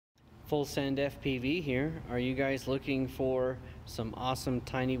Full Send FPV here. Are you guys looking for some awesome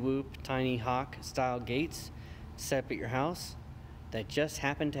Tiny Whoop, Tiny Hawk style gates set up at your house that just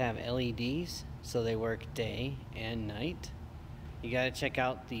happen to have LEDs so they work day and night? You gotta check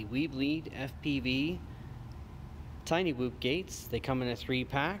out the weBLEEDfpv Tiny Whoop gates. They come in a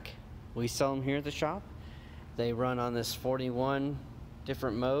 3-pack. We sell them here at the shop. They run on this 41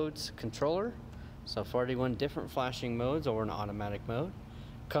 different modes controller, so 41 different flashing modes or an automatic mode.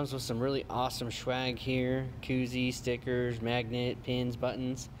 Comes with some really awesome swag here, koozie, stickers, magnet, pins,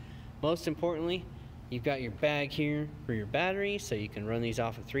 buttons. Most importantly, you've got your bag here for your battery, so you can run these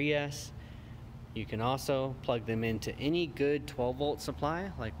off of 3S. You can also plug them into any good 12-volt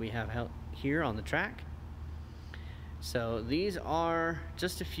supply like we have here on the track. So these are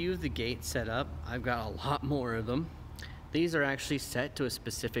just a few of the gates set up. I've got a lot more of them. These are actually set to a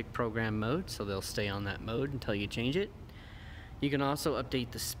specific program mode, so they'll stay on that mode until you change it. You can also update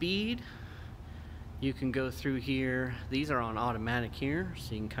the speed. You can go through here. These are on automatic here,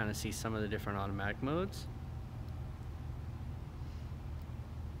 so you can kind of see some of the different automatic modes.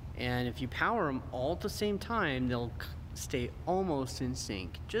 And if you power them all at the same time, they'll stay almost in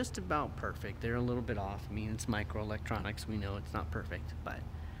sync, just about perfect. They're a little bit off. I mean, it's microelectronics. We know it's not perfect, but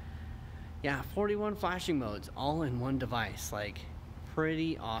yeah, 41 flashing modes all in one device. Like,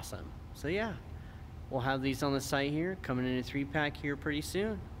 pretty awesome. So yeah. We'll have these on the site here, coming in a 3-pack here pretty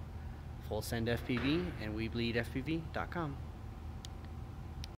soon. Full Send FPV and weBLEEDfpv.com.